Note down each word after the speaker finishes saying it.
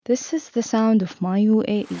This is the sound of my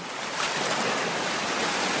UAE.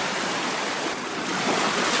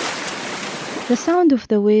 The sound of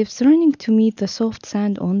the waves running to meet the soft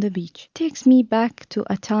sand on the beach takes me back to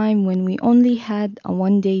a time when we only had a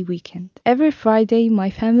one-day weekend. Every Friday, my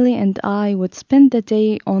family and I would spend the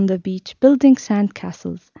day on the beach building sand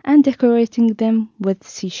castles and decorating them with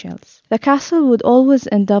seashells. The castle would always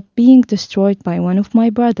end up being destroyed by one of my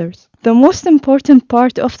brothers. The most important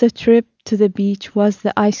part of the trip to the beach was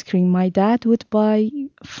the ice cream my dad would buy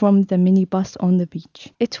from the minibus on the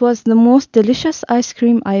beach. It was the most delicious ice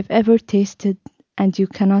cream I've ever tasted, and you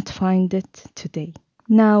cannot find it today.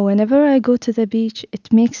 Now, whenever I go to the beach,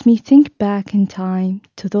 it makes me think back in time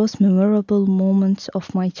to those memorable moments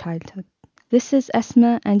of my childhood. This is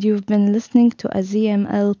Esma, and you've been listening to a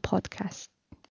ZML podcast.